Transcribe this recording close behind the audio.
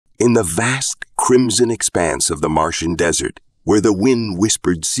In the vast crimson expanse of the Martian desert, where the wind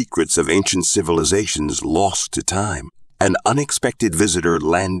whispered secrets of ancient civilizations lost to time, an unexpected visitor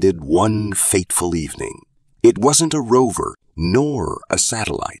landed one fateful evening. It wasn't a rover, nor a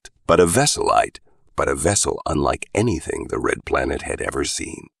satellite, but a vessel unlike anything the Red Planet had ever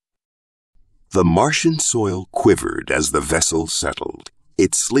seen. The Martian soil quivered as the vessel settled,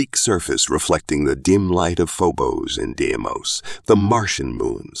 its sleek surface reflecting the dim light of Phobos and Deimos, the Martian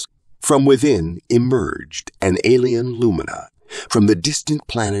moons. From within emerged an alien Lumina, from the distant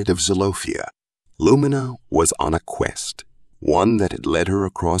planet of Xylophia. Lumina was on a quest, one that had led her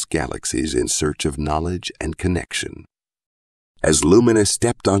across galaxies in search of knowledge and connection. As Lumina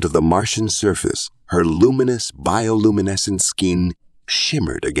stepped onto the Martian surface, her luminous bioluminescent skin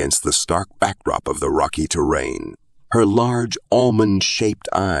shimmered against the stark backdrop of the rocky terrain. Her large almond-shaped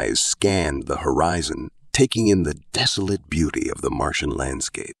eyes scanned the horizon, taking in the desolate beauty of the Martian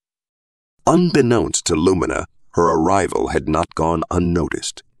landscape. Unbeknownst to Lumina, her arrival had not gone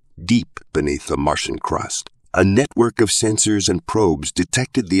unnoticed. Deep beneath the Martian crust, a network of sensors and probes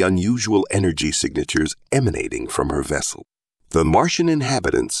detected the unusual energy signatures emanating from her vessel. The Martian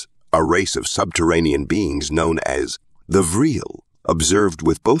inhabitants, a race of subterranean beings known as the Vril, observed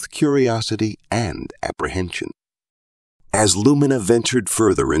with both curiosity and apprehension. As Lumina ventured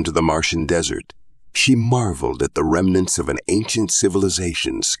further into the Martian desert, she marveled at the remnants of an ancient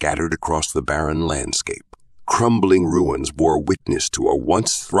civilization scattered across the barren landscape. Crumbling ruins bore witness to a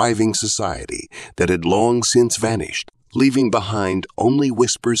once thriving society that had long since vanished, leaving behind only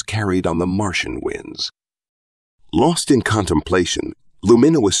whispers carried on the Martian winds. Lost in contemplation,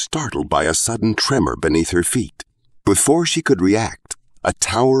 Lumina was startled by a sudden tremor beneath her feet. Before she could react, a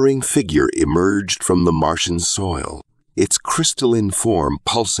towering figure emerged from the Martian soil, its crystalline form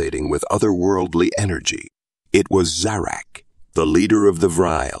pulsating with otherworldly energy. It was Zarak, the leader of the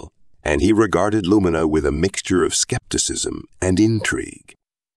Vril, and he regarded Lumina with a mixture of skepticism and intrigue.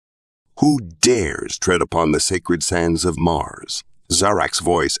 "Who dares tread upon the sacred sands of Mars?" Zarak's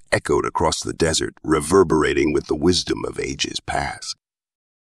voice echoed across the desert, reverberating with the wisdom of ages past.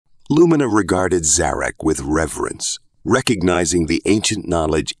 Lumina regarded Zarak with reverence, recognizing the ancient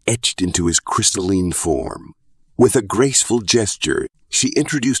knowledge etched into his crystalline form. With a graceful gesture, she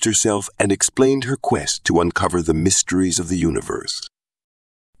introduced herself and explained her quest to uncover the mysteries of the universe.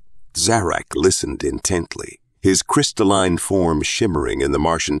 Zarak listened intently, his crystalline form shimmering in the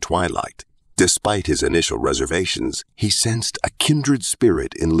Martian twilight. Despite his initial reservations, he sensed a kindred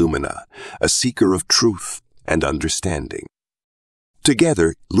spirit in Lumina, a seeker of truth and understanding.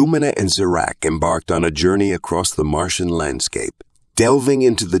 Together, Lumina and Zarak embarked on a journey across the Martian landscape, delving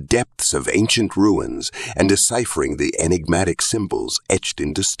into the depths of ancient ruins and deciphering the enigmatic symbols etched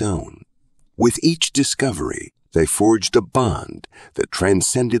into stone. With each discovery, they forged a bond that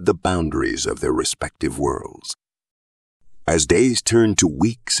transcended the boundaries of their respective worlds. As days turned to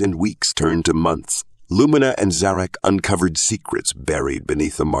weeks and weeks turned to months, Lumina and Zarak uncovered secrets buried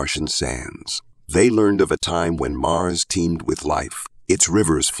beneath the Martian sands. They learned of a time when Mars teemed with life, its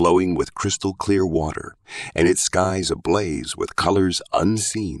rivers flowing with crystal-clear water, and its skies ablaze with colors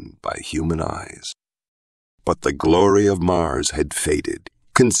unseen by human eyes. But the glory of Mars had faded,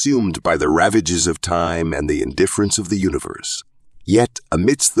 consumed by the ravages of time and the indifference of the universe. Yet,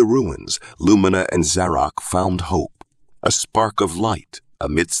 amidst the ruins, Lumina and Zarak found hope, a spark of light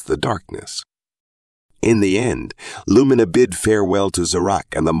amidst the darkness. In the end, Lumina bid farewell to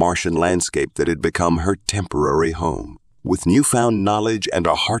Zarak and the Martian landscape that had become her temporary home. With newfound knowledge and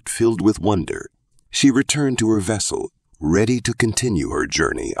a heart filled with wonder, she returned to her vessel, ready to continue her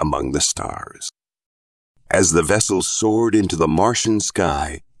journey among the stars. As the vessel soared into the Martian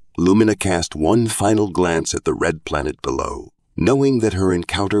sky, Lumina cast one final glance at the red planet below, knowing that her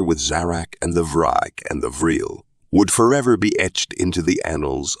encounter with Zarak and the Vril would forever be etched into the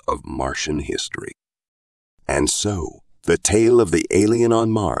annals of Martian history. And so, the tale of the alien on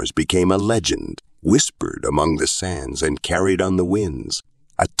Mars became a legend, whispered among the sands and carried on the winds,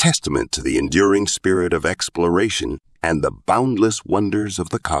 a testament to the enduring spirit of exploration and the boundless wonders of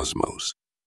the cosmos.